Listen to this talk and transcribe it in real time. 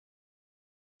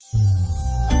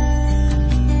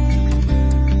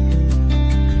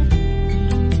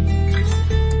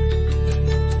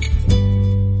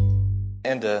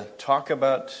and to talk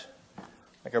about,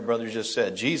 like our brother just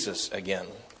said, Jesus again.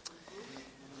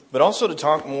 But also to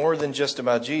talk more than just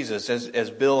about Jesus. As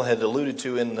Bill had alluded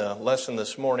to in the lesson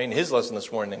this morning, his lesson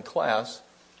this morning in class,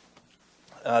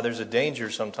 there's a danger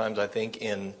sometimes, I think,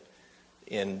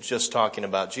 in just talking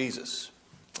about Jesus.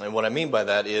 And what I mean by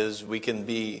that is we can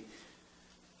be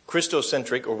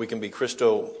Christocentric or we can be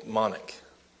Christomonic.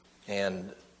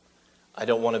 And I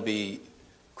don't want to be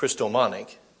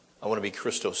Christomonic. I want to be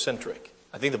Christocentric.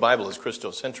 I think the Bible is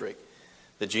Christocentric.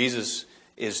 That Jesus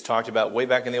is talked about way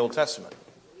back in the Old Testament.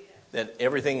 That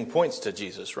everything points to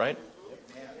Jesus, right?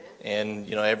 And,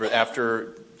 you know,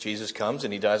 after Jesus comes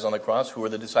and he dies on the cross, who are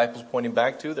the disciples pointing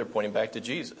back to? They're pointing back to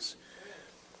Jesus.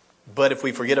 But if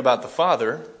we forget about the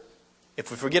Father,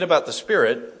 if we forget about the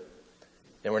Spirit,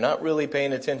 then we're not really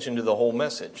paying attention to the whole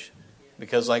message.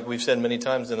 Because like we've said many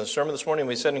times in the sermon this morning,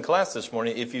 we said in class this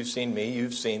morning, if you've seen me,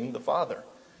 you've seen the Father.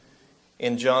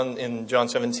 In John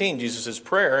 17, Jesus'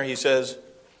 prayer, he says,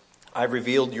 I've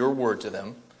revealed your word to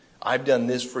them. I've done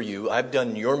this for you. I've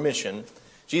done your mission.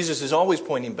 Jesus is always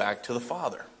pointing back to the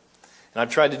Father. And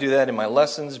I've tried to do that in my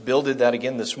lessons. Bill did that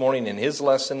again this morning in his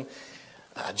lesson.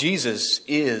 Jesus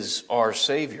is our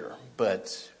Savior,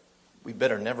 but we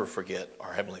better never forget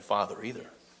our Heavenly Father either,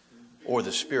 or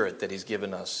the Spirit that He's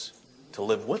given us to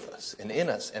live with us and in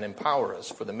us and empower us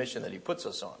for the mission that He puts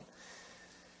us on.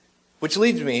 Which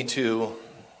leads me to,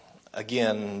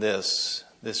 again, this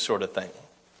sort of thing.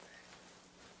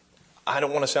 I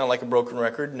don't want to sound like a broken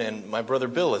record, and my brother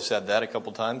Bill has said that a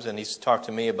couple times, and he's talked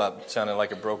to me about sounding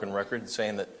like a broken record,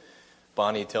 saying that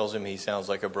Bonnie tells him he sounds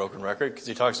like a broken record because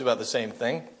he talks about the same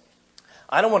thing.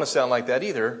 I don't want to sound like that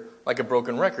either, like a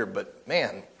broken record, but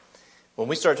man, when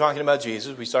we start talking about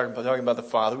Jesus, we start talking about the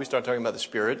Father, we start talking about the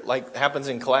Spirit, like happens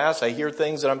in class, I hear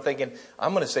things that I'm thinking,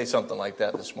 I'm going to say something like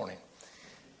that this morning.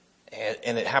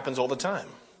 And it happens all the time.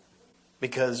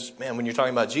 Because, man, when you're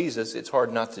talking about Jesus, it's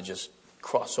hard not to just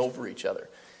cross over each other.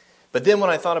 But then when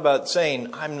I thought about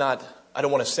saying, I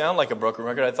don't want to sound like a broken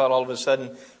record, I thought all of a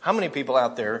sudden, how many people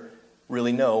out there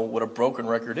really know what a broken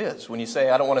record is? When you say,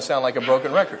 I don't want to sound like a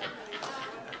broken record.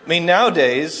 I mean,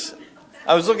 nowadays,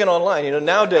 I was looking online,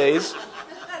 nowadays,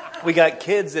 we got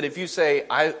kids that if you say,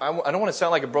 I don't want to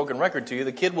sound like a broken record to you,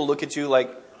 the kid will look at you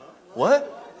like, what?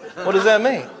 What does that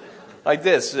mean? Like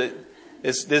this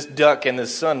duck and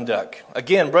this sun duck.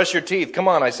 Again, brush your teeth. Come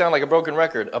on, I sound like a broken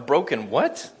record. A broken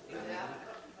what?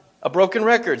 A broken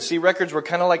record. See, records were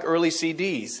kind of like early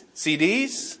CDs.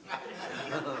 CDs?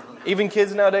 Even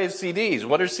kids nowadays, CDs.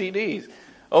 What are CDs?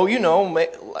 Oh,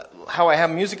 how I have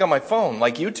music on my phone.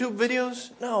 Like YouTube videos?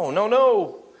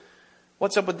 No.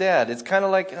 What's up with that? It's kind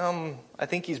of like, I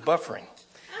think he's buffering.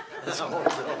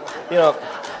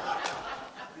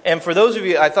 And for those of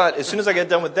you, I thought, as soon as I got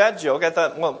done with that joke, I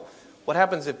thought, well, what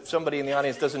happens if somebody in the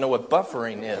audience doesn't know what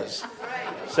buffering is?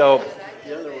 So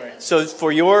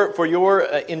for your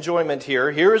enjoyment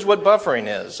here is what buffering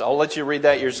is. I'll let you read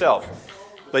that yourself.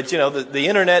 But, the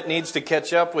internet needs to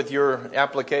catch up with your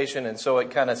application, and so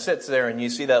it kind of sits there, and you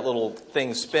see that little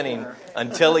thing spinning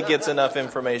until it gets enough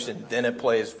information. Then it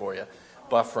plays for you.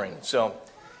 Buffering. So,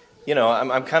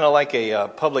 I'm kind of like a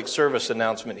public service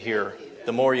announcement here.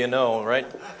 The more you know, right?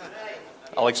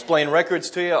 I'll explain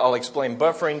records to you. I'll explain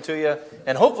buffering to you.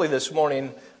 And hopefully this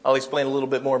morning, I'll explain a little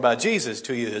bit more about Jesus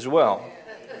to you as well.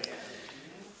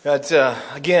 But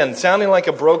again, sounding like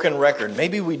a broken record.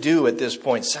 Maybe we do at this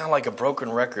point sound like a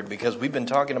broken record because we've been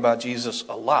talking about Jesus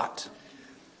a lot.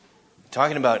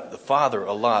 Talking about the Father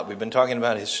a lot. We've been talking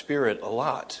about His Spirit a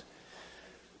lot.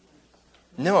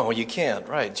 No, you can't.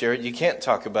 Right, Jared? You can't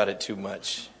talk about it too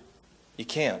much. You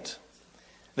can't.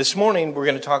 This morning, we're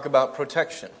going to talk about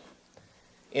protection.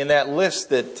 In that list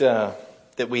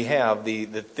that we have, the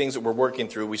things that we're working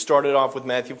through, we started off with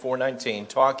Matthew 4:19,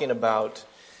 talking about,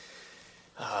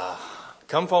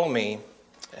 come follow me,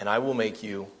 and I will make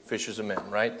you fishers of men,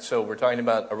 right? So we're talking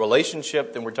about a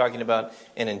relationship, then we're talking about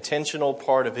an intentional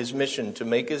part of His mission to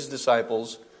make His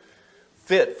disciples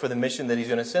fit for the mission that He's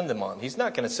going to send them on. He's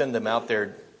not going to send them out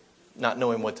there not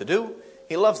knowing what to do.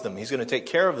 He loves them. He's going to take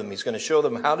care of them. He's going to show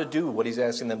them how to do what He's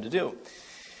asking them to do.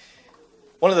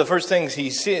 One of the first things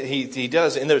he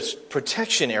does in this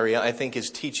protection area, I think, is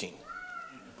teaching.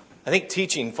 I think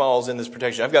teaching falls in this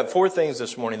protection. I've got 4 things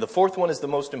this morning. The 4th one is the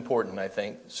most important, I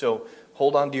think. So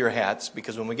hold on to your hats,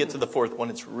 because when we get to the 4th one,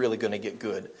 it's really going to get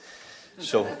good.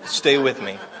 So stay with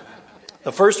me.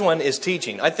 The first one is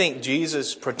teaching. I think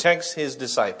Jesus protects His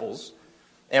disciples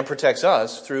and protects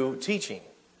us through teaching.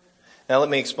 Now let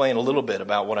me explain a little bit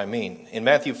about what I mean. In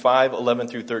Matthew 5:11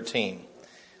 through 13,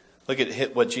 look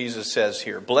at what Jesus says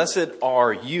here. Blessed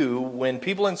are you when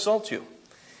people insult you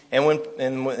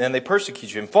and they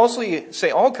persecute you, and falsely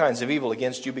say all kinds of evil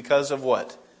against you because of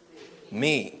what?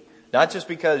 Me. Not just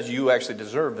because you actually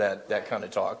deserve that kind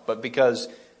of talk, but because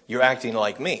you're acting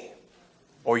like me.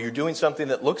 Or you're doing something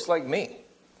that looks like me.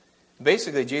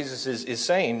 Basically, Jesus is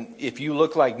saying, if you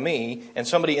look like me and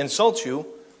somebody insults you,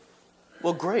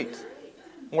 well, great.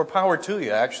 More power to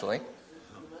you, actually.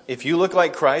 If you look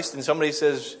like Christ and somebody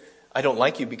says, I don't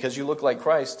like you because you look like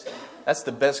Christ, that's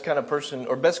the best kind of person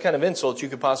or best kind of insult you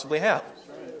could possibly have.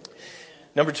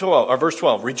 Number 12, or verse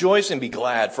 12, rejoice and be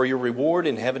glad, for your reward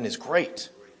in heaven is great.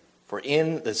 For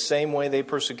in the same way they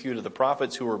persecuted the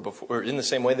prophets who were before, or in the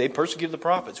same way they persecuted the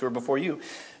prophets who were before you.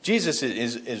 Jesus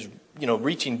is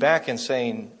reaching back and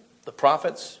saying, the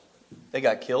prophets, they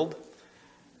got killed.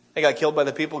 They got killed by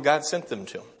the people God sent them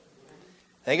to.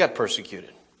 They got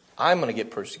persecuted. I'm going to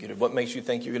get persecuted. What makes you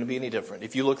think you're going to be any different?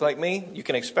 If you look like me, you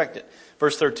can expect it.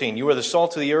 Verse 13, you are the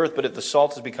salt of the earth, but if the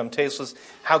salt has become tasteless,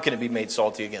 how can it be made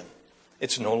salty again?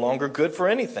 It's no longer good for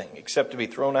anything except to be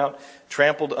thrown out,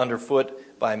 trampled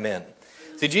underfoot by men.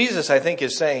 See, Jesus, I think,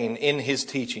 is saying in his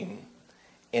teaching,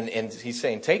 and he's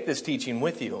saying, take this teaching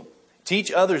with you.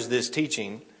 Teach others this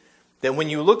teaching, that when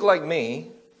you look like me,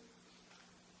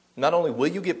 not only will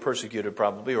you get persecuted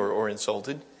probably or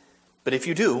insulted, but if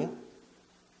you do,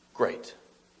 great.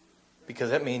 Because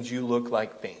that means you look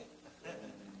like me.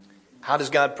 How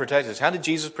does God protect us? How did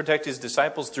Jesus protect his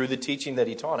disciples? Through the teaching that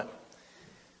he taught him.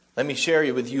 Let me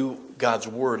share with you God's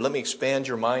word. Let me expand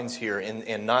your minds here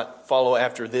and not follow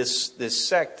after this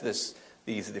sect,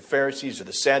 the Pharisees or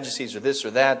the Sadducees or this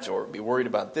or that, or be worried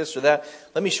about this or that.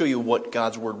 Let me show you what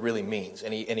God's word really means.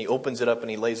 And he opens it up and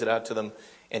he lays it out to them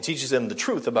and teaches them the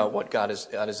truth about what God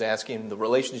is asking, the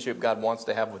relationship God wants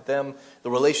to have with them,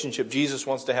 the relationship Jesus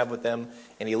wants to have with them,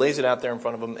 and he lays it out there in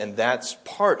front of them, and that's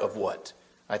part of what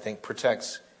I think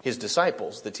protects his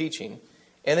disciples, the teaching,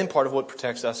 and then part of what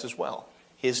protects us as well.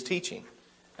 His teaching.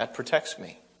 That protects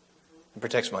me. It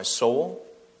protects my soul.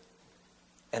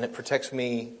 And it protects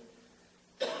me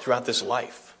throughout this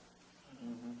life.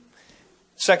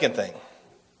 Second thing.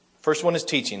 First one is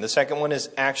teaching. The second one is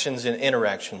actions and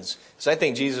interactions. So I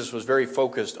think Jesus was very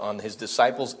focused on his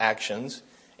disciples' actions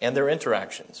and their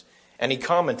interactions. And he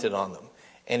commented on them.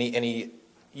 And he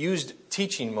used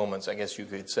teaching moments, I guess you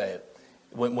could say it.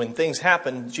 When things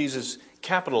happened, Jesus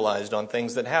capitalized on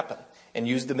things that happened and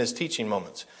used them as teaching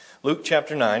moments. Luke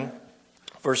chapter 9,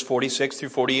 verse 46 through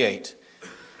 48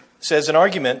 says, an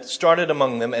argument started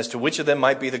among them as to which of them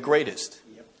might be the greatest.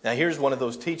 Yep. Now here's one of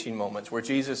those teaching moments where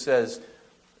Jesus says,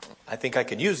 I think I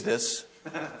could use this.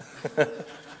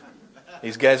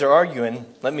 These guys are arguing.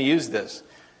 Let me use this.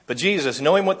 But Jesus,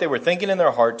 knowing what they were thinking in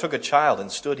their heart, took a child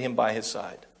and stood him by his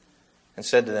side and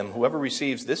said to them, whoever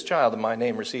receives this child in my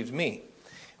name receives me.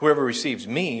 Whoever receives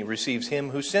me receives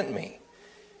him who sent me.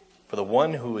 For the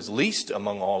one who is least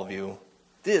among all of you,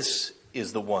 this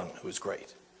is the one who is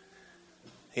great.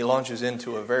 He launches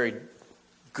into a very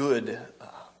good,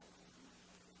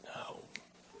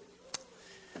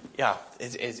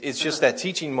 it's just that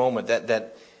teaching moment,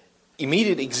 that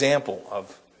immediate example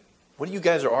of, what you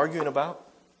guys are arguing about?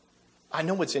 I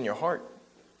know what's in your heart.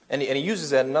 And he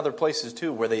uses that in other places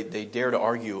too, where they dare to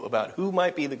argue about who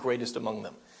might be the greatest among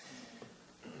them.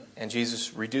 And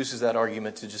Jesus reduces that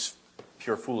argument to just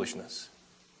pure foolishness.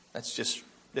 That's just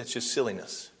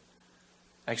silliness.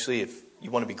 Actually, if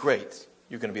you want to be great,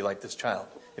 you're going to be like this child.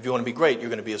 If you want to be great, you're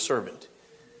going to be a servant.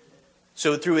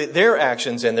 So through their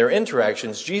actions and their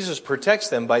interactions, Jesus protects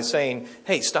them by saying,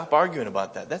 hey, stop arguing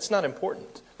about that. That's not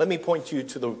important. Let me point you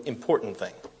to the important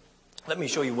thing. Let me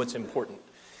show you what's important.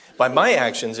 By my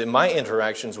actions and my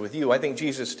interactions with you, I think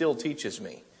Jesus still teaches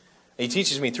me. He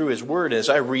teaches me through his word as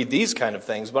I read these kind of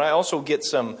things, but I also get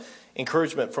some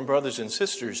encouragement from brothers and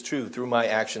sisters too through my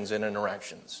actions and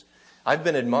interactions. I've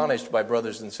been admonished by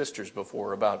brothers and sisters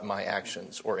before about my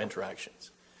actions or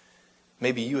interactions.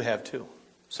 Maybe you have too.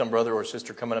 Some brother or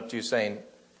sister coming up to you saying,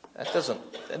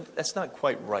 that's not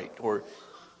quite right. Or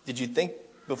did you think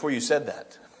before you said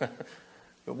that?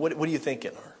 What are you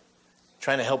thinking? Or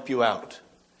trying to help you out.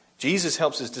 Jesus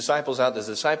helps his disciples out. The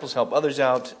disciples help others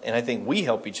out. And I think we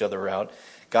help each other out.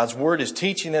 God's word is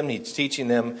teaching them. He's teaching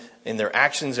them in their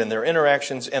actions and their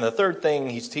interactions. And the third thing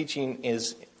he's teaching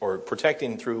or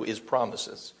protecting through is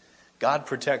promises. God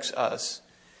protects us.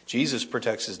 Jesus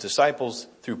protects his disciples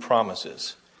through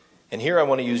promises. And here I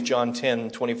want to use John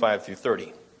 10, 25 through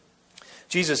 30.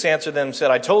 Jesus answered them and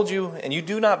said, I told you, and you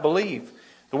do not believe.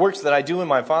 The works that I do in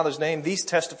my Father's name, these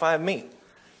testify of me.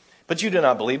 But you do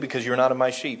not believe because you're not of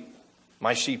my sheep.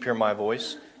 My sheep hear my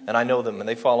voice, and I know them, and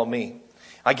they follow me.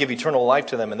 I give eternal life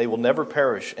to them, and they will never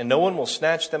perish, and no one will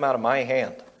snatch them out of my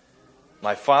hand.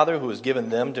 My Father who has given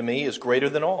them to me is greater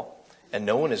than all, and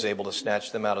no one is able to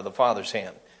snatch them out of the Father's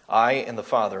hand. I and the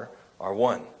Father are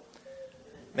one.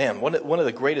 Man, one of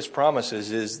the greatest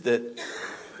promises is that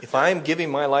if I am giving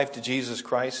my life to Jesus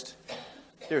Christ,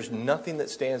 there's nothing that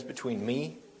stands between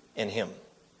me and Him.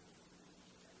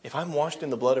 If I'm washed in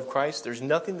the blood of Christ, there's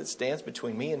nothing that stands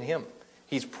between me and Him.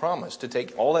 He's promised to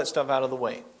take all that stuff out of the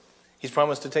way. He's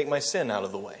promised to take my sin out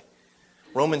of the way.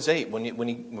 Romans 8,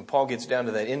 when Paul gets down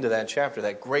to that end of that chapter,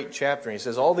 that great chapter, and he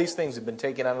says all these things have been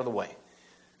taken out of the way.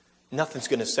 Nothing's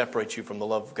going to separate you from the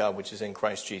love of God which is in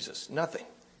Christ Jesus. Nothing.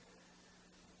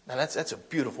 Now that's a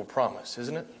beautiful promise,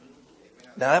 isn't it?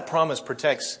 Now that promise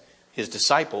protects His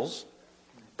disciples,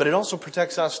 but it also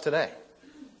protects us today.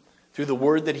 Through the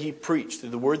word that He preached, through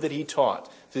the word that He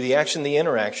taught, through the action, the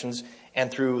interactions,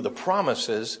 and through the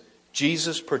promises,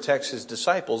 Jesus protects His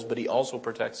disciples, but He also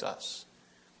protects us.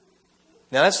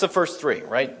 Now that's the first three,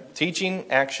 right?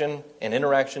 Teaching, action, and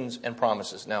interactions, and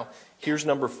promises. Now, here's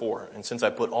number 4. And since I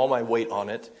put all my weight on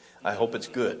it, I hope it's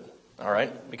good. All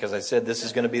right? Because I said this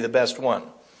is going to be the best one.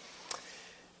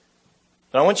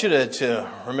 But I want you to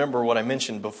remember what I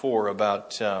mentioned before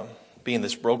about being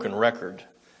this broken record.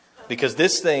 Because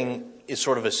this thing is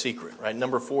sort of a secret, right?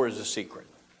 Number 4 is a secret.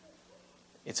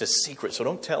 It's a secret, so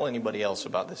don't tell anybody else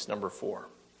about this number 4.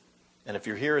 And if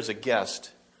you're here as a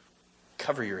guest,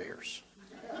 cover your ears.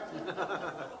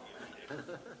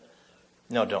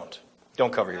 No, don't.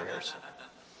 Don't cover your ears.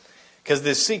 Because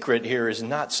this secret here is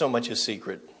not so much a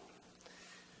secret.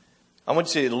 I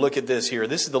want you to look at this here.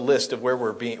 This is the list of where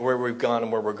we've gone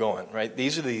and where we're going, right?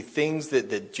 These are the things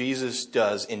that Jesus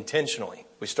does intentionally.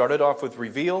 We started off with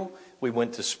reveal, we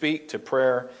went to speak, to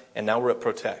prayer, and now we're at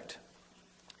protect.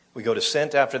 We go to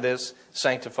sent after this,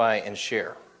 sanctify, and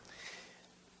share.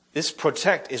 This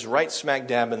protect is right smack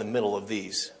dab in the middle of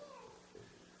these.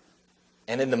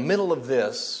 And in the middle of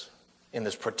this, in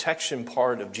this protection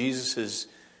part of Jesus'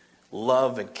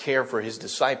 love and care for His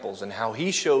disciples and how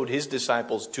He showed His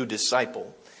disciples to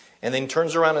disciple, and then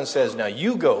turns around and says, now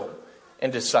you go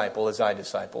and disciple as I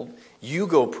discipled. You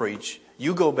go preach.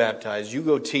 You go baptize. You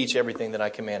go teach everything that I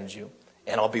commanded you.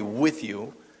 And I'll be with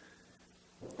you.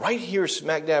 Right here,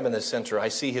 smack dab in the center, I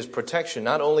see His protection,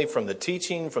 not only from the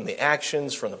teaching, from the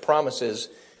actions, from the promises,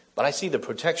 but I see the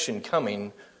protection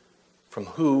coming from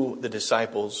who the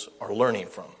disciples are learning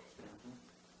from.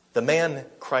 The man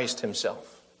Christ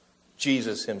Himself.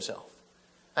 Jesus Himself.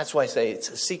 That's why I say it's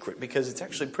a secret, because it's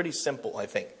actually pretty simple, I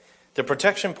think. The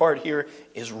protection part here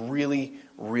is really,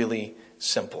 really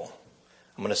simple.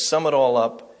 I'm going to sum it all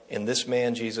up in this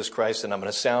man, Jesus Christ, and I'm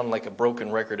going to sound like a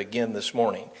broken record again this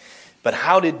morning. But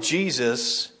how did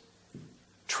Jesus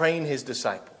train His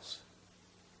disciples?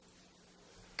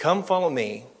 Come follow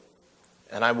me,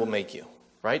 and I will make you.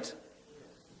 Right?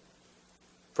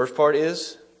 First part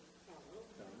is,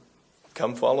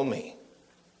 come follow me.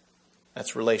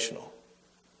 That's relational.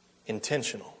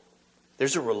 Intentional.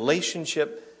 There's a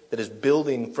relationship that is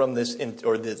building from this,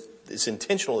 or this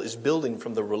intentional is building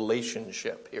from the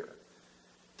relationship here.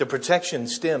 The protection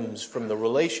stems from the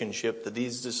relationship that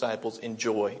these disciples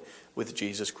enjoy with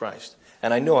Jesus Christ.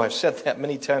 And I know I've said that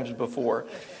many times before.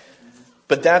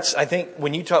 But that's, I think,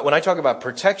 when I talk about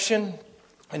protection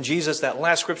and Jesus, that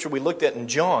last scripture we looked at in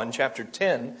John chapter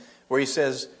 10, where He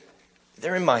says,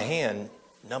 they're in my hand,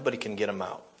 nobody can get them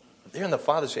out. They're in the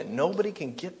Father's hand, nobody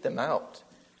can get them out.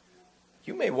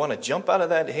 You may want to jump out of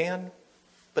that hand,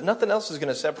 but nothing else is going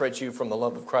to separate you from the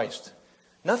love of Christ.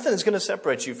 Nothing is going to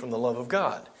separate you from the love of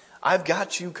God. I've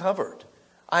got you covered.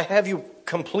 I have you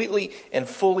completely and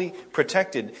fully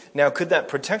protected. Now, could that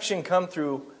protection come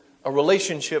through a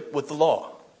relationship with the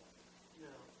law? No.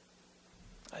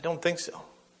 I don't think so.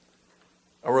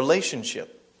 A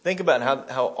relationship. Think about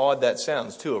how odd that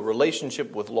sounds, too. A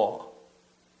relationship with law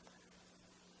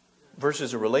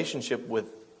versus a relationship with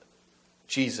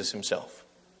Jesus Himself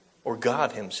or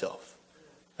God Himself.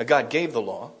 Now, God gave the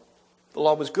law. The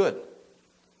law was good.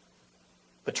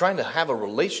 But trying to have a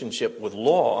relationship with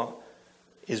law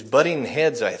is butting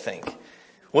heads, I think.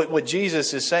 What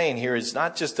Jesus is saying here is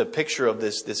not just a picture of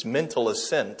this mental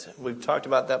assent. We've talked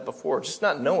about that before. Just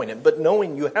not knowing it, but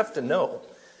knowing you have to know.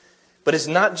 But it's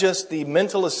not just the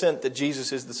mental assent that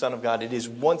Jesus is the Son of God. It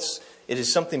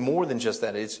is something more than just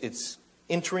that. It's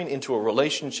entering into a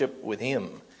relationship with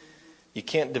Him. You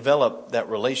can't develop that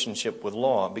relationship with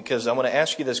law, because I want to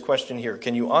ask you this question here.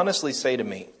 Can you honestly say to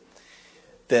me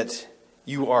that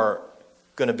you are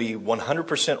going to be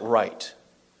 100% right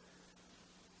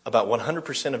about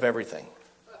 100% of everything?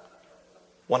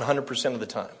 100% of the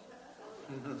time.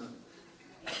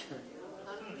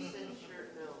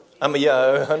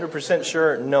 100%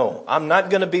 sure, no. I'm not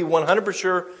going to be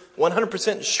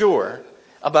 100% sure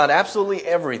about absolutely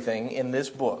everything in this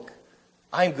book,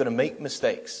 I'm going to make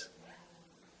mistakes.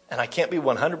 And I can't be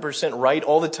 100% right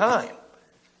all the time.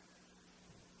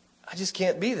 I just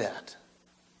can't be that.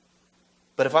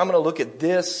 But if I'm going to look at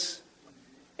this,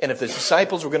 and if the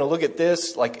disciples were going to look at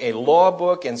this like a law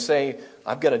book and say,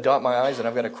 I've got to dot my I's and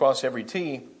I've got to cross every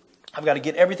T, I've got to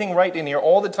get everything right in here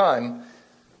all the time,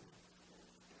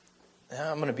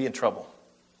 I'm going to be in trouble.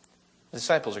 The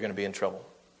disciples are going to be in trouble.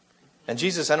 And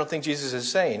I don't think Jesus is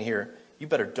saying here, you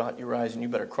better dot your I's and you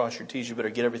better cross your T's, you better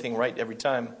get everything right every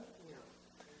time.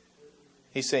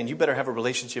 He's saying, you better have a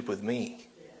relationship with me.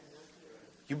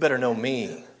 You better know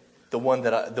me, the one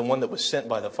that was sent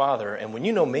by the Father. And when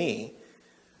you know me,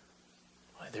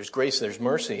 there's grace, there's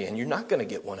mercy, and you're not going to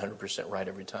get 100% right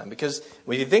every time. Because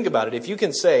when you think about it, if you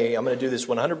can say, I'm going to do this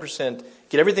 100%,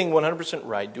 get everything 100%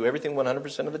 right, do everything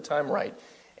 100% of the time right,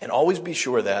 and always be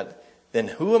sure of that, then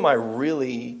who am I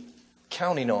really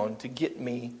counting on to get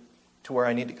me to where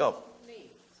I need to go?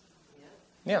 Me.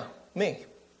 Yeah, me.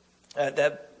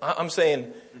 I'm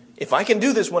saying, if I can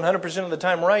do this 100% of the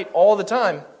time right, all the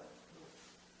time,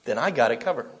 then I got it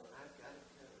covered.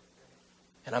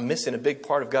 And I'm missing a big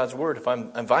part of God's Word if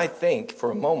I think for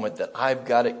a moment that I've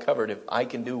got it covered, if I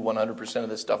can do 100% of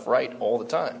this stuff right all the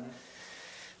time.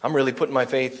 I'm really putting my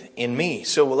faith in me.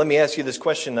 So let me ask you this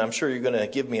question. I'm sure you're going to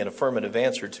give me an affirmative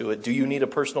answer to it. Do you need a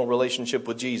personal relationship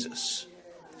with Jesus?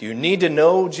 Do you need to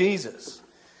know Jesus?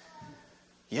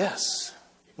 Yes.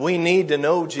 We need to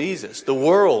know Jesus. The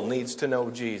world needs to know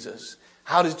Jesus.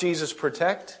 How does Jesus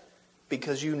protect?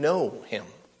 Because you know Him.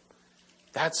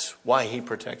 That's why He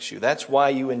protects you. That's why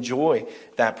you enjoy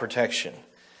that protection.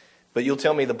 But you'll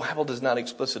tell me the Bible does not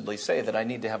explicitly say that I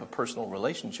need to have a personal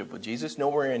relationship with Jesus.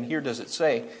 Nowhere in here does it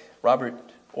say, Robert,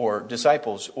 or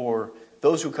disciples, or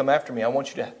those who come after me, I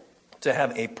want you to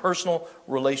have a personal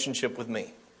relationship with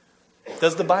me.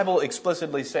 Does the Bible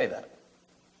explicitly say that?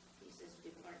 He says,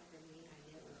 depart from me, I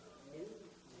never knew you.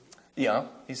 Yeah,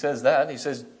 He says that. He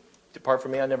says, depart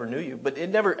from me, I never knew you. But it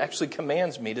never actually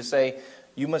commands me to say,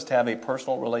 you must have a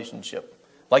personal relationship.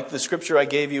 Like the scripture I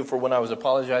gave you for when I was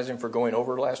apologizing for going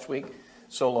over last week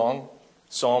so long.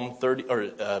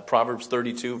 Proverbs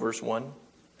 32, verse 1.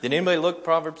 Did anybody look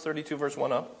Proverbs 32, verse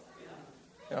 1 up?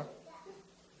 Yeah?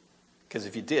 Because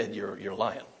if you did, you're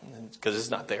lying. Because it's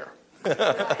not there.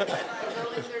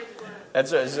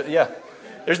 Yeah.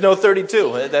 There's no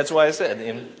 32. That's why I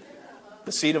said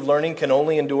the seed of learning can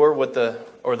only endure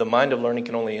or the mind of learning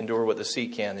can only endure what the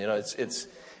seed can. You know, it's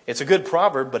a good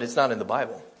proverb, but it's not in the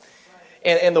Bible.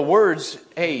 And the words,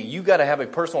 hey, you got to have a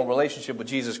personal relationship with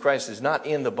Jesus Christ is not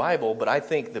in the Bible, but I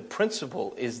think the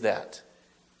principle is that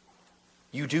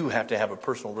you do have to have a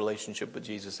personal relationship with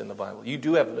Jesus in the Bible. You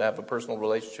do have to have a personal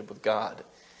relationship with God.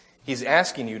 He's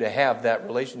asking you to have that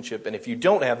relationship. And if you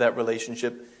don't have that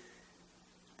relationship,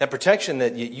 that protection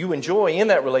that you enjoy in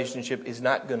that relationship is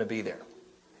not going to be there.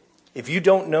 If you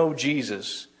don't know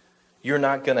Jesus, you're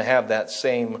not going to have that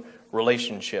same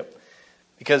relationship.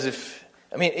 Because if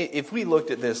we looked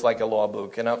at this like a law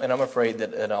book, and I'm afraid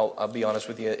that, and I'll be honest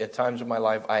with you, at times in my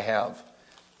life I'll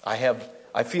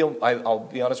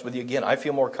be honest with you again, I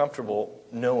feel more comfortable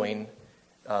knowing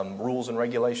rules and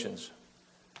regulations.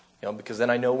 Because then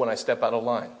I know when I step out of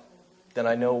line. Then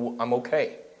I know I'm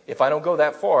okay. If I don't go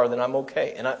that far, then I'm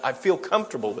okay. And I feel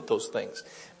comfortable with those things.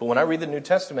 But when I read the New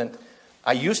Testament,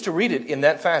 I used to read it in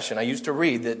that fashion. I used to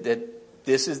read that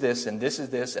this is this and this is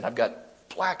this, and I've got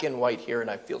black and white here, and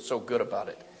I feel so good about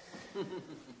it.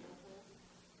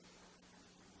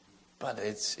 But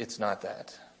it's not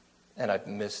that. And I've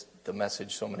missed the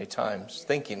message so many times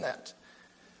thinking that.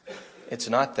 It's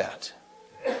not that.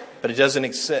 But it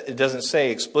doesn't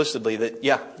say explicitly that,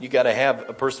 yeah, you got to have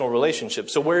a personal relationship.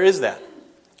 So where is that?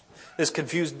 This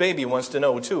confused baby wants to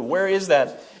know too. Where is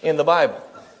that in the Bible?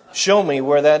 Show me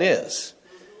where that is.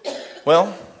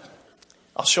 Well,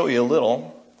 I'll show you a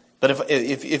little. But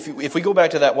if we go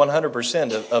back to that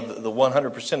 100% of the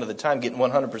 100% of the time, getting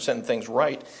 100% of things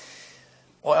right,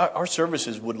 well, our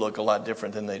services would look a lot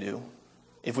different than they do.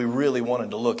 If we really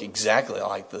wanted to look exactly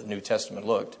like the New Testament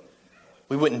looked.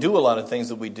 We wouldn't do a lot of things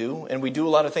that we do, and we do a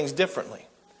lot of things differently.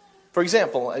 For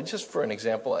example, just for an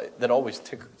example that always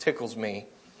tickles me,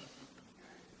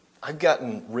 I've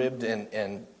gotten ribbed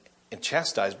and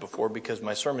chastised before because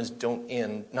my sermons don't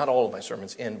end, not all of my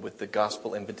sermons end with the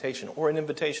gospel invitation, or an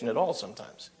invitation at all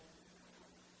sometimes.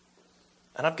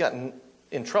 And I've gotten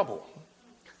in trouble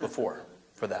before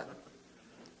for that.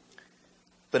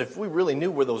 But if we really knew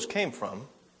where those came from,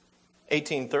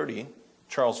 1830,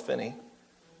 Charles Finney,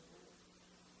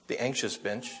 the anxious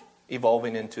bench,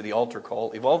 evolving into the altar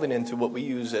call, evolving into what we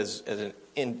use as an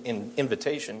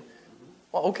invitation.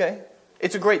 Well, okay.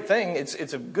 It's a great thing.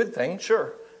 It's a good thing,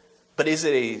 sure. But is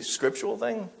it a scriptural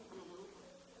thing?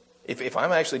 If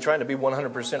I'm actually trying to be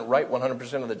 100% right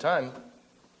 100% of the time,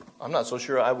 I'm not so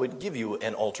sure I would give you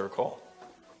an altar call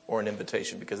or an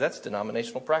invitation, because that's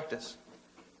denominational practice.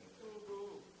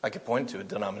 I could point to a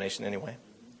denomination anyway.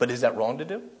 But is that wrong to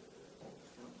do?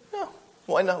 No.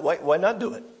 Why not? Why not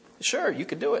do it? Sure, you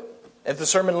could do it. If the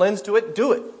sermon lends to it,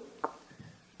 do it.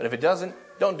 But if it doesn't,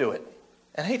 don't do it.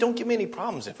 And hey, don't give me any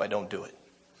problems if I don't do it.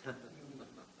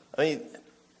 I mean,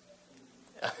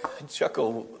 I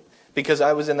chuckle because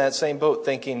I was in that same boat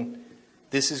thinking,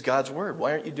 this is God's word.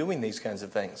 Why aren't you doing these kinds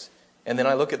of things? And then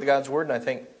I look at the God's word and I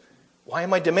think, why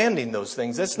am I demanding those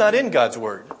things? That's not in God's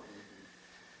word.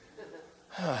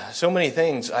 So many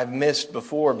things I've missed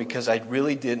before because I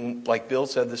really didn't, like Bill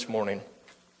said this morning,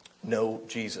 know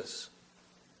Jesus.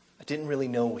 I didn't really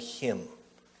know Him.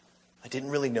 I didn't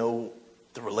really know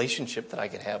the relationship that I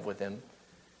could have with Him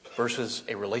versus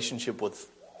a relationship with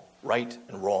right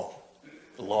and wrong,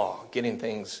 the law, getting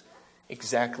things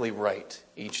exactly right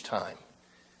each time.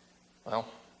 Well,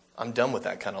 I'm done with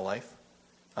that kind of life.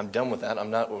 I'm done with that.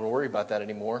 I'm not going to worry about that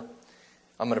anymore.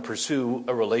 I'm going to pursue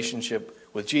a relationship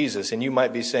with Jesus. And you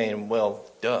might be saying, well,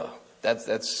 duh, that's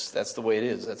the way it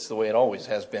is. That's the way it always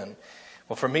has been.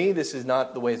 Well, for me, this is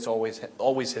not the way it's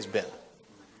always has been.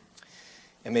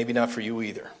 And maybe not for you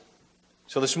either.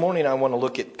 So this morning I want to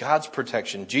look at God's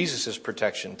protection, Jesus'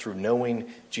 protection through knowing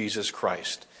Jesus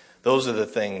Christ. Those are the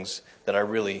things that I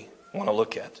really want to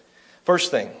look at. First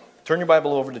thing, turn your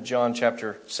Bible over to John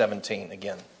chapter 17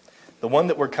 again. The one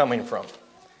that we're coming from.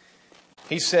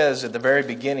 He says at the very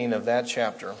beginning of that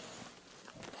chapter,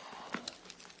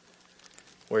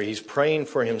 where he's praying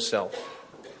for himself.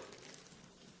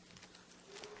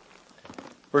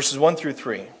 Verses 1 through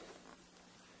 3.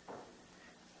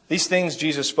 These things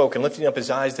Jesus spoke, and lifting up his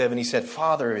eyes to heaven, he said,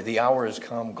 Father, the hour is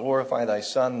come. Glorify thy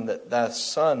Son, that thy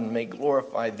Son may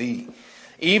glorify thee.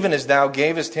 Even as thou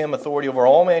gavest him authority over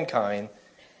all mankind,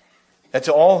 that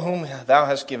to all whom thou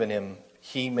hast given him,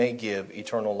 he may give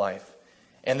eternal life.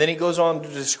 And then he goes on to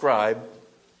describe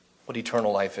what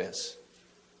eternal life is.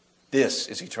 This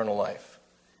is eternal life,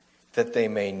 that they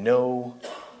may know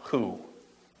who?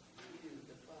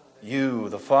 You,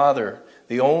 the Father,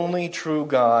 the only true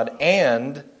God,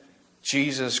 and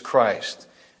Jesus Christ,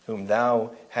 whom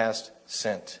thou hast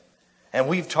sent. And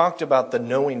we've talked about the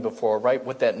knowing before, right?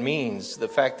 What that means. The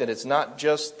fact that it's not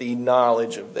just the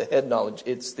knowledge of the head knowledge,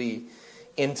 it's the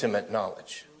intimate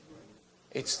knowledge.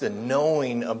 It's the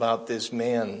knowing about this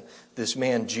man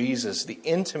Jesus, the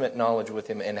intimate knowledge with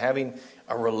him and having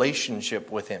a relationship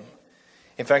with him.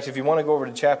 In fact, if you want to go over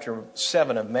to chapter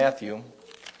 7 of Matthew,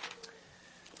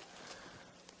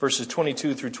 verses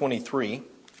 22 through 23.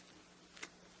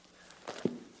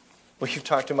 We've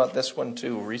talked about this one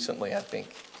too recently, I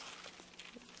think.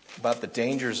 About the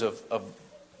dangers of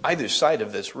either side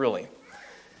of this, really.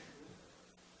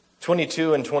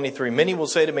 22 and 23. Many will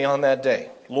say to me on that day,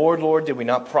 Lord, Lord, did we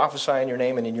not prophesy in your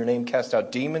name, and in your name cast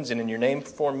out demons, and in your name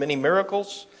perform many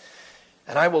miracles?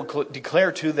 And I will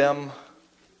declare to them,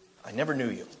 I never knew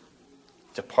you.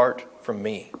 Depart from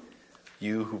me,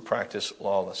 you who practice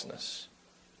lawlessness.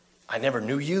 I never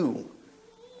knew you.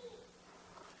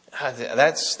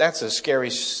 That's a scary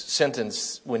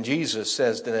sentence when Jesus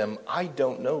says to them, I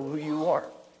don't know who you are.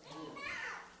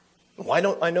 Why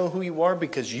don't I know who you are?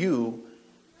 Because you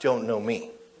don't know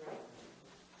me.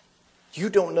 You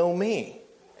don't know me,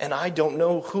 and I don't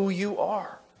know who you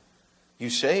are. You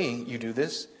say you do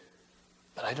this,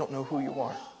 but I don't know who you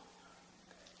are.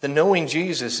 The knowing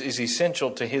Jesus is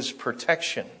essential to his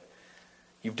protection.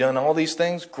 You've done all these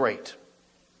things? Great.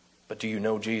 But do you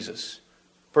know Jesus?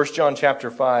 1 John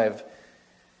chapter 5.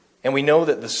 And we know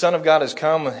that the Son of God has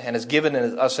come and has given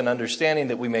us an understanding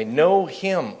that we may know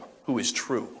him who is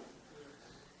true.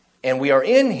 And we are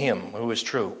in him who is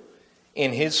true.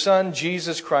 In his Son,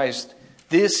 Jesus Christ,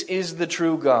 this is the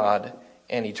true God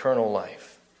and eternal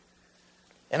life.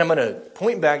 And I'm going to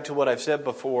point back to what I've said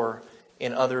before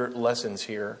in other lessons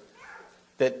here,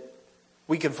 that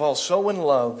we can fall so in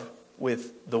love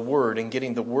with the Word and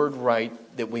getting the Word right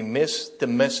that we miss the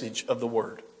message of the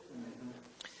Word.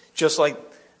 Just like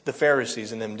the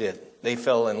Pharisees and them did. They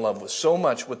fell in love with so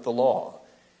much with the law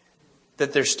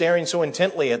that they're staring so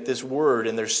intently at this Word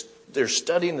and they're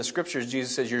studying the Scriptures.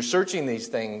 Jesus says, you're searching these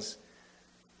things,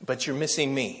 but you're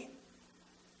missing me,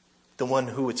 the one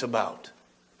who it's about.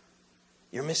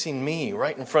 You're missing me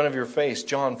right in front of your face.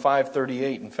 John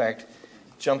 5:38. In fact,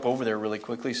 jump over there really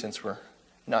quickly since we're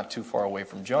not too far away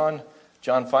from John.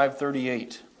 John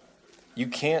 5:38. You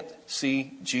can't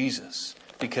see Jesus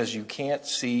because you can't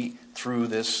see through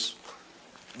this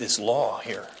law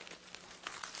here.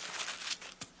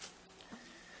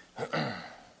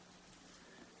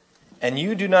 And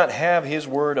you do not have his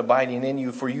word abiding in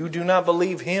you, for you do not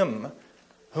believe him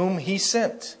whom he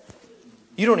sent.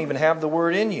 You don't even have the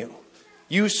word in you.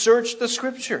 You search the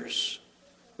scriptures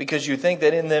because you think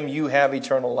that in them you have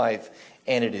eternal life.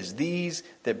 And it is these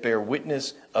that bear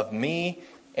witness of me.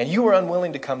 And you are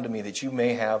unwilling to come to me that you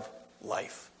may have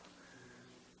life.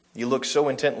 You look so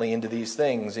intently into these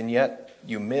things, and yet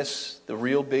you miss the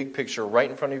real big picture right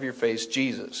in front of your face,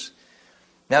 Jesus.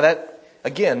 Now that,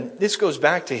 again, this goes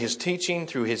back to his teaching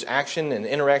through his action and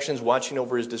interactions, watching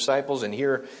over his disciples, and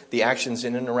here the actions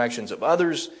and interactions of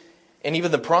others, and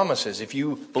even the promises. If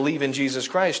you believe in Jesus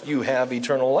Christ, you have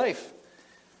eternal life.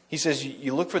 He says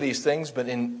you look for these things, but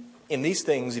in these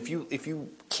things, if you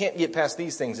can't get past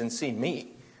these things and see me,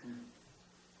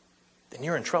 then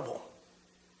you're in trouble.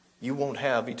 You won't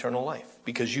have eternal life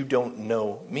because you don't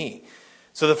know me.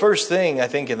 So the first thing, I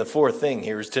think, and the fourth thing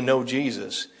here is to know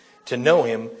Jesus, to know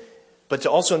him, but to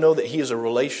also know that he is a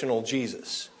relational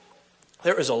Jesus.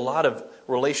 There is a lot of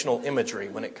relational imagery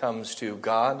when it comes to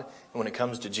God and when it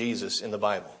comes to Jesus in the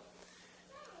Bible.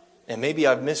 And maybe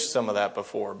I've missed some of that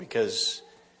before because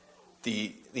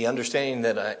the understanding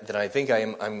that I think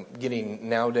I'm getting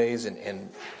nowadays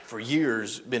and for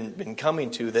years been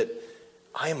coming to, that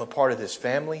I am a part of this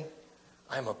family.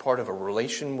 I am a part of a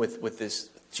relation with this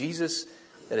Jesus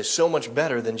that is so much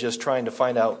better than just trying to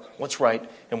find out what's right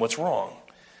and what's wrong.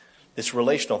 This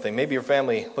relational thing. Maybe your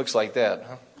family looks like that.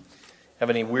 Huh? Have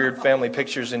any weird family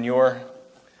pictures in your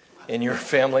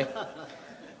family?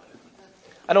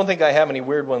 I don't think I have any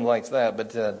weird one like that,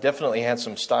 but definitely had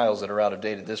some styles that are out of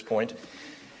date at this point.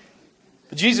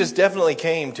 But Jesus definitely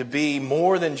came to be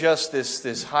more than just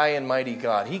this high and mighty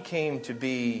God. He came to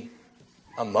be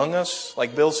among us.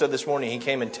 Like Bill said this morning, he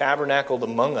came and tabernacled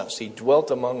among us. He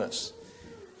dwelt among us.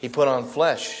 He put on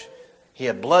flesh. He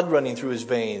had blood running through his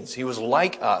veins. He was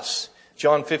like us.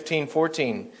 John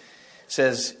 15:14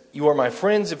 says, "You are my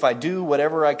friends if I do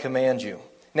whatever I command you."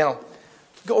 Now,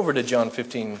 go over to John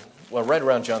 15, well, right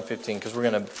around John 15, because we're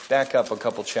going to back up a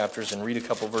couple chapters and read a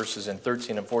couple verses in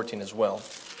 13 and 14 as well.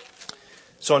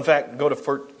 So, in fact, go to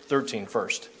 13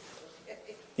 first.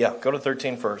 Yeah, go to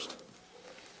 13 first.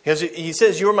 Because he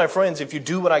says, "You are my friends if you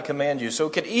do what I command you." So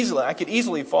I could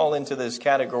easily fall into this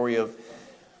category of,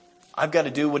 I've got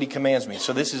to do what he commands me.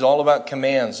 So this is all about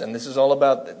commands, and this is all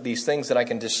about these things that I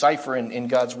can decipher in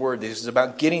God's word. This is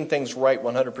about getting things right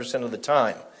 100% of the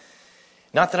time.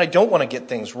 Not that I don't want to get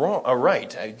things wrong or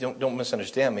right. Don't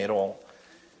misunderstand me at all.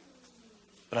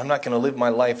 But I'm not going to live my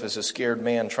life as a scared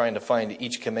man trying to find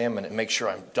each commandment and make sure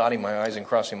I'm dotting my I's and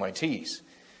crossing my T's.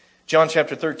 John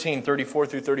chapter 13, 34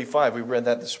 through 35. We read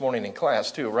that this morning in class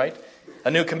too, right?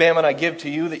 "A new commandment I give to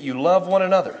you, that you love one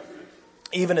another,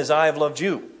 even as I have loved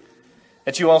you,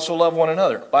 that you also love one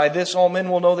another. By this all men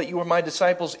will know that you are my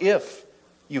disciples, if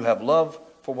you have love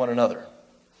for one another."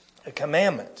 A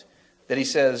commandment that he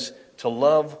says to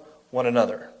love one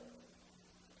another.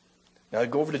 Now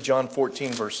go over to John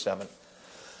 14, verse 7.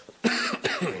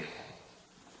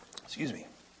 Excuse me.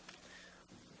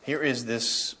 Here is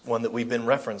this one that we've been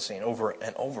referencing over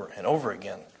and over and over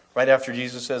again. Right after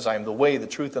Jesus says, "I am the way, the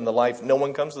truth, and the life. No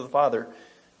one comes to the Father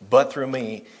but through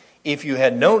me. If you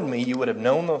had known me, you would have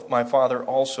known my Father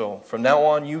also. From now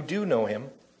on, you do know him.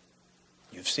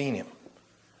 You've seen him."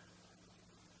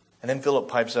 And then Philip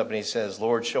pipes up and he says,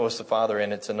 "Lord, show us the Father,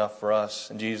 and it's enough for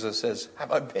us." And Jesus says,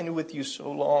 "Have I been with you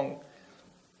so long,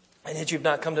 and yet you've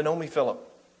not come to know me, Philip?"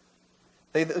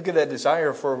 They look at that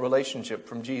desire for a relationship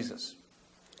from Jesus.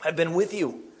 "I've been with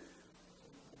you.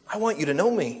 I want you to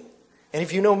know me. And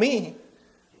if you know me,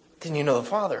 then you know the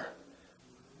Father.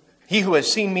 He who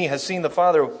has seen me has seen the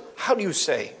Father. How do you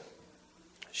say,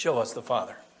 'Show us the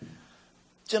Father'?"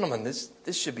 Gentlemen, this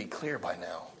should be clear by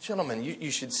now. Gentlemen, you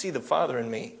should see the Father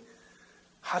in me.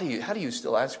 How do you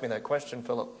still ask me that question,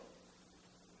 Philip?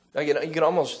 You can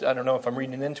almost, I don't know if I'm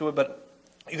reading into it, but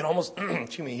you can almost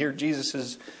hear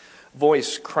Jesus'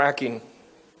 voice cracking.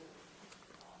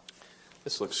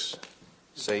 This looks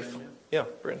safe. Yeah,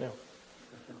 brand new.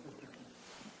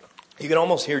 You can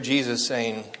almost hear Jesus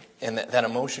saying, and that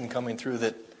emotion coming through,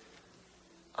 that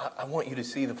I want you to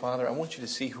see the Father. I want you to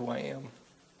see who I am.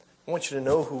 I want you to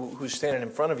know who's standing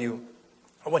in front of you.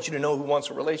 I want you to know who wants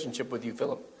a relationship with you,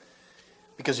 Philip.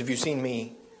 Because if you've seen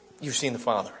me, you've seen the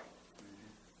Father.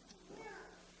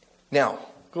 Now,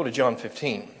 go to John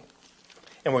 15.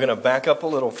 And we're going to back up a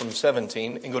little from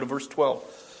 17 and go to verse 12.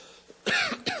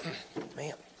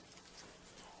 Man,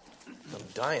 I'm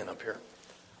dying up here.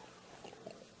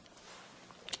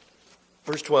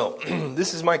 Verse 12.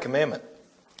 "This is my commandment,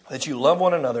 that you love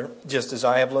one another just as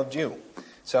I have loved you."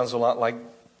 Sounds a lot like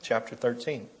chapter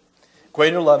 13.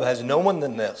 Greater love has no one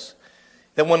than this,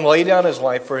 that one lay down his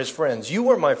life for his friends. You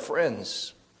are my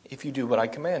friends if you do what I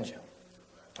command you.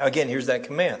 Again, here's that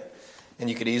command. And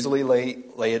you could easily lay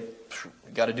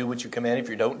it, got to do what you command. If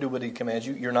you don't do what he commands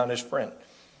you, you're not his friend.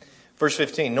 Verse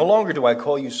 15, no longer do I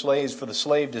call you slaves, for the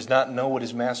slave does not know what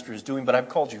his master is doing, but I've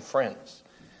called you friends.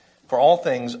 For all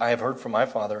things I have heard from my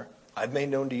Father, I've made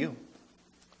known to you.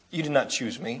 You did not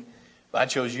choose me, but I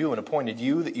chose you and appointed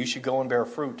you that you should go and bear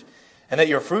fruit, and that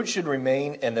your fruit should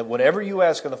remain, and that whatever you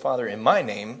ask of the Father in my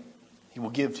name, he will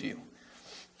give to you.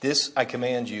 This I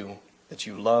command you, that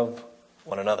you love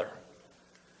one another.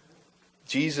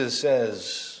 Jesus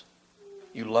says,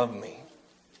 you love me,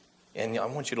 and I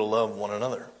want you to love one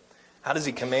another. How does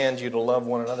he command you to love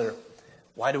one another?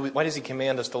 Why does he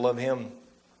command us to love him?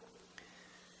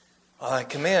 That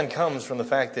command comes from the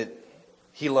fact that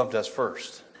he loved us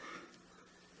first.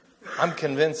 I'm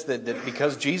convinced that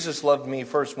because Jesus loved me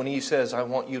first, when he says, I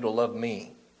want you to love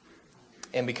me,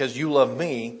 and because you love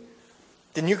me,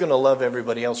 then you're going to love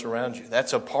everybody else around you.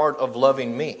 That's a part of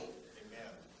loving me.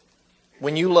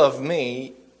 When you love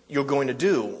me, you're going to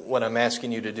do what I'm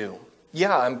asking you to do.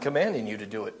 Yeah, I'm commanding you to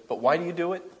do it. But why do you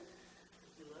do it?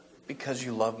 Because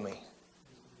you love me.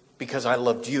 Because I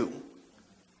loved you.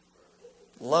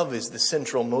 Love is the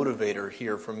central motivator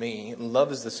here for me.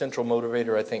 Love is the central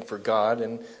motivator, I think, for God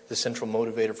and the central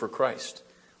motivator for Christ.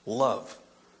 Love,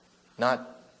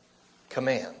 not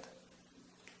command.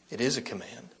 It is a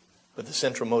command, but the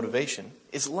central motivation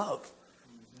is love.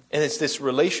 And it's this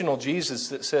relational Jesus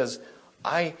that says,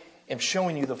 I am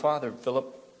showing you the Father,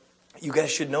 Philip. You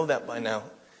guys should know that by now.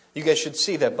 You guys should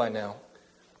see that by now.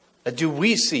 Do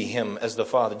we see him as the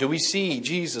Father? Do we see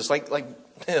Jesus like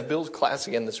Bill's class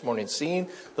again this morning, seeing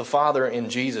the Father in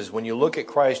Jesus? When you look at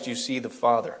Christ, you see the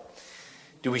Father.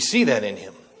 Do we see that in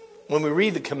him? When we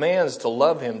read the commands to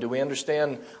love him, do we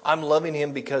understand I'm loving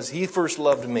him because he first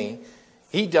loved me?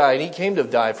 He died. He came to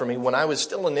die for me when I was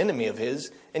still an enemy of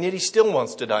his, and yet he still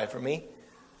wants to die for me.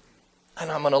 And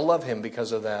I'm going to love him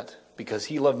because of that, because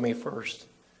he loved me first.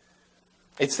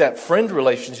 It's that friend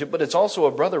relationship, but it's also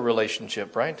a brother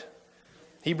relationship, right?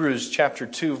 Hebrews chapter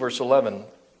 2, verse 11.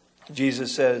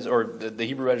 Jesus says, or the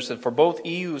Hebrew writer said, for both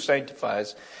he who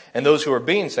sanctifies and those who are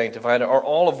being sanctified are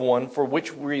all of one, for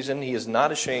which reason he is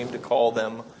not ashamed to call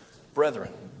them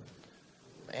brethren.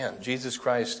 Man, Jesus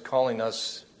Christ calling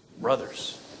us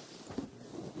brothers,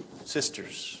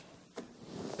 sisters,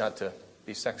 not to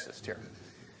be sexist here.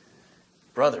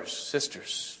 Brothers,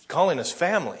 sisters, calling us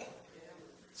family,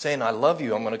 saying, I love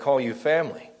you, I'm going to call you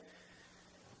family.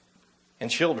 And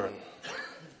children.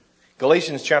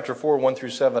 Galatians chapter 4, 1 through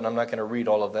 7, I'm not going to read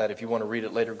all of that. If you want to read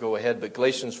it later, go ahead. But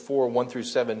Galatians 4, 1 through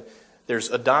 7,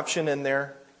 there's adoption in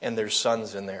there and there's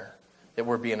sons in there. That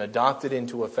we're being adopted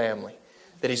into a family.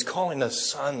 That he's calling us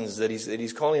sons, that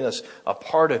he's calling us a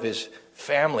part of his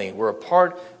family. We're a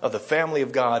part of the family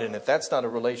of God, and if that's not a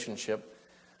relationship,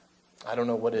 I don't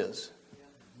know what is.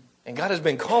 And God has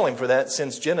been calling for that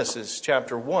since Genesis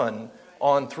chapter 1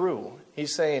 on through.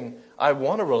 He's saying, I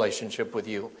want a relationship with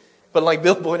you. But like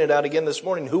Bill pointed out again this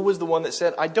morning, who was the one that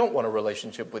said, I don't want a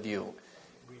relationship with you?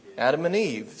 Adam and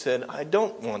Eve said, I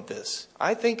don't want this.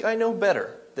 I think I know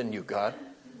better than you, God.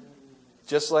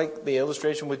 Just like the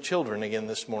illustration with children again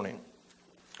this morning.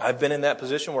 I've been in that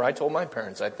position where I told my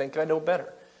parents, I think I know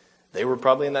better. They were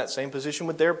probably in that same position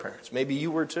with their parents. Maybe you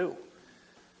were too.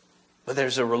 But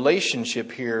there's a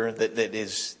relationship here that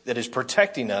is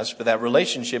protecting us, but that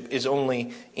relationship is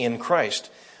only in Christ.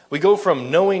 We go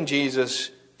from knowing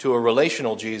Jesus to a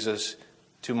relational Jesus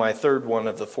to my third one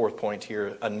of the fourth point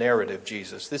here, a narrative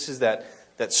Jesus. This is that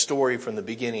story from the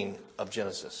beginning of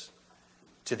Genesis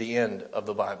to the end of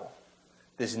the Bible.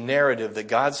 This narrative that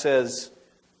God says,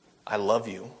 I love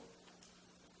you.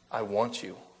 I want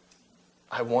you.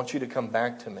 I want you to come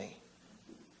back to me.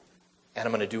 And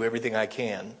I'm going to do everything I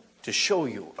can to show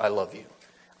you I love you.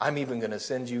 I'm even going to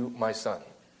send you my son.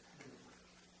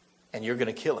 And you're going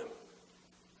to kill him.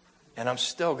 And I'm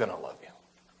still going to love you.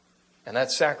 And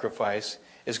that sacrifice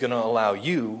is going to allow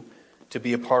you to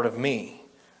be a part of me.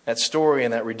 That story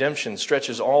and that redemption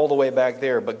stretches all the way back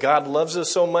there. But God loves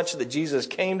us so much that Jesus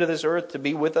came to this earth to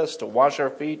be with us, to wash our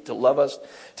feet, to love us,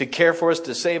 to care for us,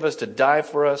 to save us, to die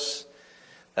for us.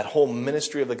 That whole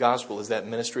ministry of the gospel is that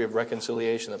ministry of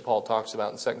reconciliation that Paul talks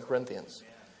about in 2 Corinthians.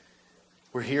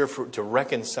 We're here to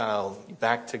reconcile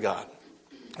back to God.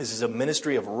 This is a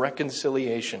ministry of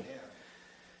reconciliation.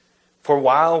 For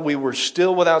while we were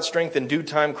still without strength, in due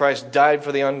time Christ died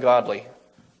for the ungodly.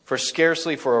 For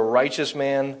scarcely for a righteous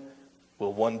man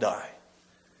will one die.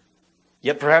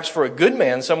 Yet perhaps for a good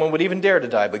man someone would even dare to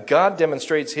die. But God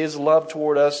demonstrates his love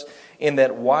toward us in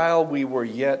that while we were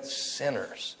yet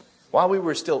sinners, While we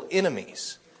were still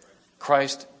enemies,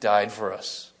 Christ died for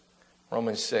us.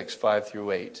 Romans 6, 5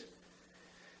 through 8.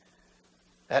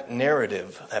 That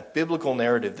narrative, that biblical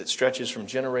narrative that stretches from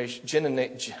Genesis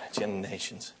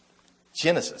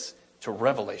to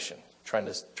Revelation. Trying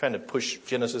to push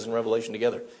Genesis and Revelation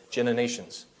together.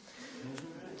 Generations.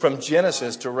 From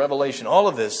Genesis to Revelation, all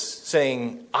of this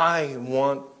saying, I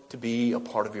want to be a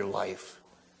part of your life.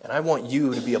 And I want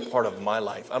you to be a part of my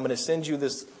life. I'm going to send you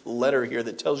this letter here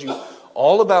that tells you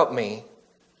all about me,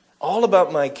 all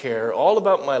about my care, all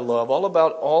about my love, all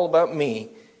about me.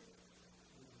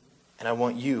 And I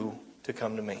want you to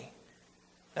come to me.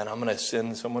 And I'm going to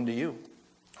send someone to you.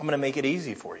 I'm going to make it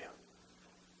easy for you.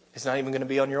 It's not even going to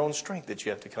be on your own strength that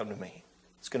you have to come to me.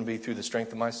 It's going to be through the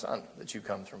strength of my Son that you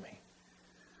come through me.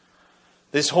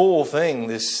 This whole thing,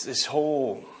 this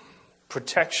whole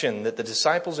protection that the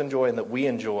disciples enjoy and that we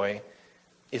enjoy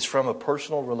is from a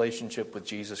personal relationship with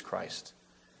Jesus Christ.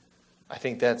 I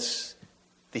think that's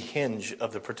the hinge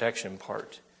of the protection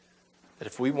part. That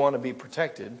if we want to be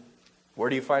protected, where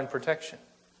do you find protection?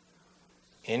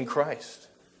 In Christ.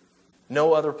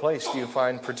 No other place do you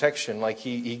find protection like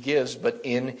He gives, but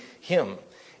in Him.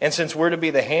 And since we're to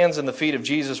be the hands and the feet of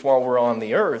Jesus while we're on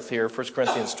the earth here, 1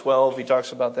 Corinthians 12, he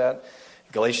talks about that.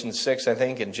 Galatians 6, I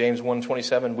think, and James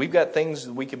 1:27. We've got things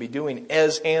that we could be doing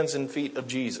as hands and feet of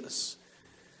Jesus.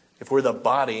 If we're the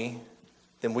body,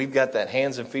 then we've got that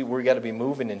hands and feet. We've got to be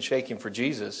moving and shaking for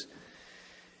Jesus.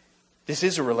 This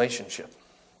is a relationship.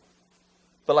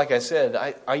 But like I said,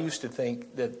 I used to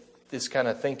think that this kind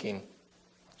of thinking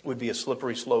would be a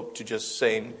slippery slope to just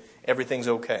saying everything's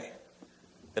okay.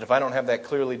 That if I don't have that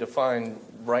clearly defined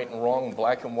right and wrong,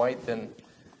 black and white, then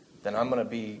I'm going to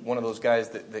be one of those guys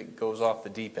that goes off the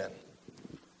deep end.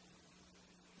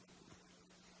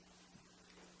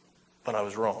 But I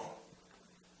was wrong.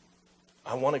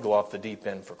 I want to go off the deep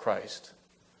end for Christ.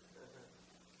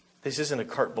 This isn't a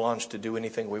carte blanche to do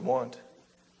anything we want.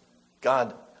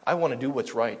 God, I want to do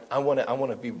what's right. I want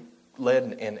to be led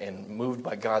and moved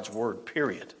by God's word,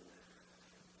 period.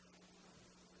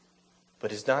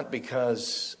 But it's not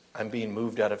because I'm being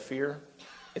moved out of fear.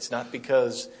 It's not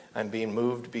because I'm being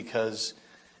moved because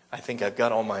I think I've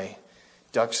got all my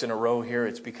ducks in a row here.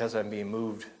 It's because I'm being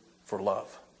moved for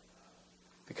love.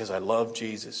 Because I love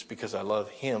Jesus. Because I love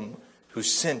Him who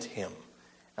sent Him.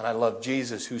 And I love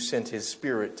Jesus who sent His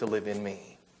Spirit to live in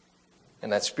me.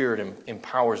 And that Spirit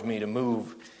empowers me to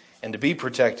move and to be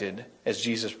protected as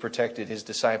Jesus protected His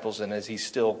disciples and as He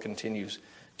still continues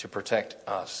to protect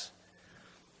us.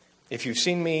 If you've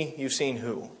seen me, you've seen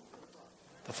who?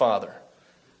 The Father.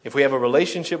 If we have a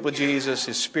relationship with Jesus,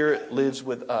 His Spirit lives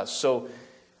with us. So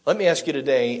let me ask you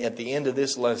today at the end of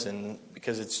this lesson,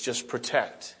 because it's just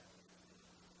protect.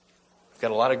 We've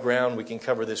got a lot of ground we can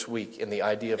cover this week in the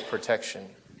idea of protection.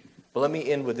 But let me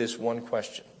end with this one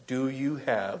question. Do you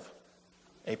have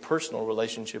a personal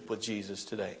relationship with Jesus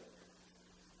today?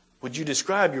 Would you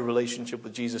describe your relationship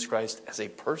with Jesus Christ as a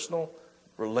personal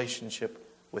relationship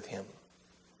with Him?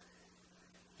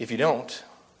 If you don't,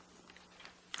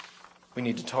 we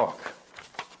need to talk.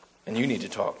 And you need to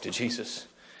talk to Jesus.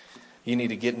 You need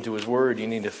to get into His Word. You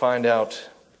need to find out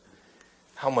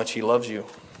how much He loves you.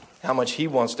 How much He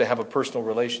wants to have a personal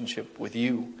relationship with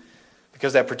you.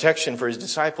 Because that protection for His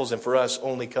disciples and for us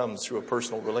only comes through a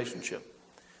personal relationship.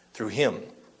 Through Him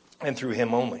and through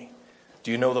Him only. Do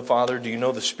you know the Father? Do you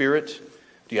know the Spirit?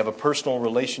 Do you have a personal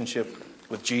relationship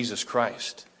with Jesus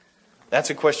Christ? That's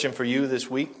a question for you this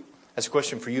week. That's a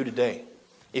question for you today.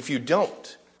 If you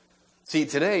don't, see,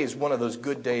 today is one of those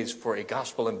good days for a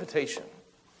gospel invitation.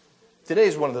 Today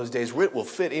is one of those days where it will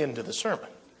fit into the sermon.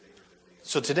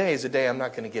 So today is a day I'm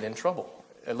not going to get in trouble,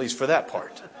 at least for that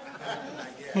part.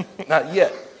 Not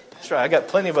yet. That's right. I got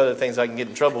plenty of other things I can get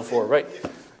in trouble for, right?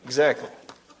 Exactly.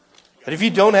 But if you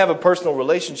don't have a personal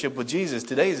relationship with Jesus,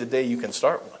 today is the day you can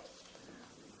start one.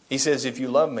 He says, if you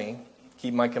love me,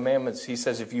 keep my commandments. He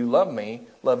says, if you love me,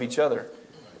 love each other.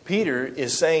 Peter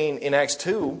is saying in Acts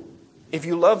 2, if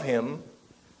you love Him,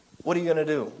 what are you going to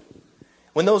do?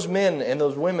 When those men and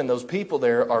those women, those people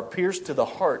there are pierced to the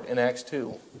heart in Acts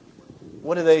 2,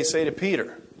 what do they say to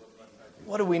Peter?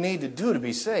 What do we need to do to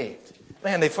be saved?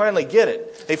 Man, they finally get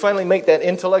it. They finally make that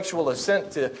intellectual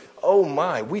assent to, oh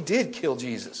my, we did kill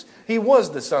Jesus. He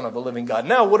was the Son of the living God.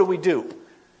 Now what do we do?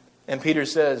 And Peter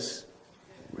says,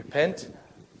 repent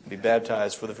and be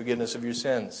baptized for the forgiveness of your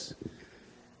sins.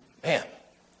 Man,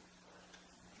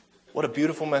 what a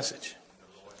beautiful message.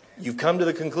 You've come to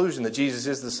the conclusion that Jesus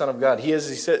is the Son of God. He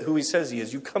is who He says He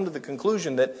is. You've come to the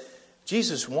conclusion that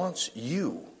Jesus wants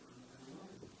you.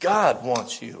 God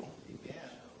wants you.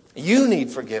 You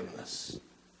need forgiveness.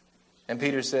 And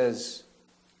Peter says,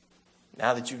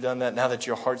 Now that you've done that, now that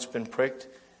your heart's been pricked,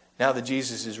 now that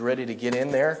Jesus is ready to get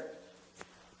in there,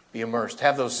 be immersed.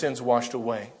 Have those sins washed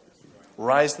away.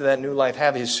 Rise to that new life.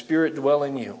 Have His Spirit dwell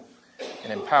in you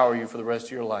and empower you for the rest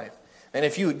of your life. And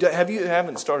if you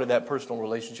haven't started that personal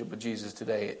relationship with Jesus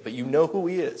today, but you know who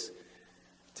He is,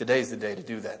 today's the day to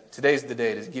do that. Today's the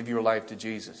day to give your life to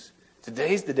Jesus.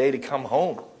 Today's the day to come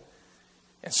home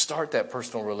and start that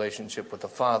personal relationship with the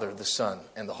Father, the Son,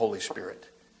 and the Holy Spirit.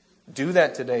 Do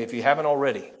that today if you haven't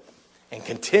already. And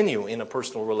continue in a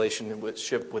personal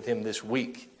relationship with Him this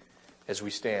week as we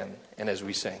stand and as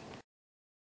we sing.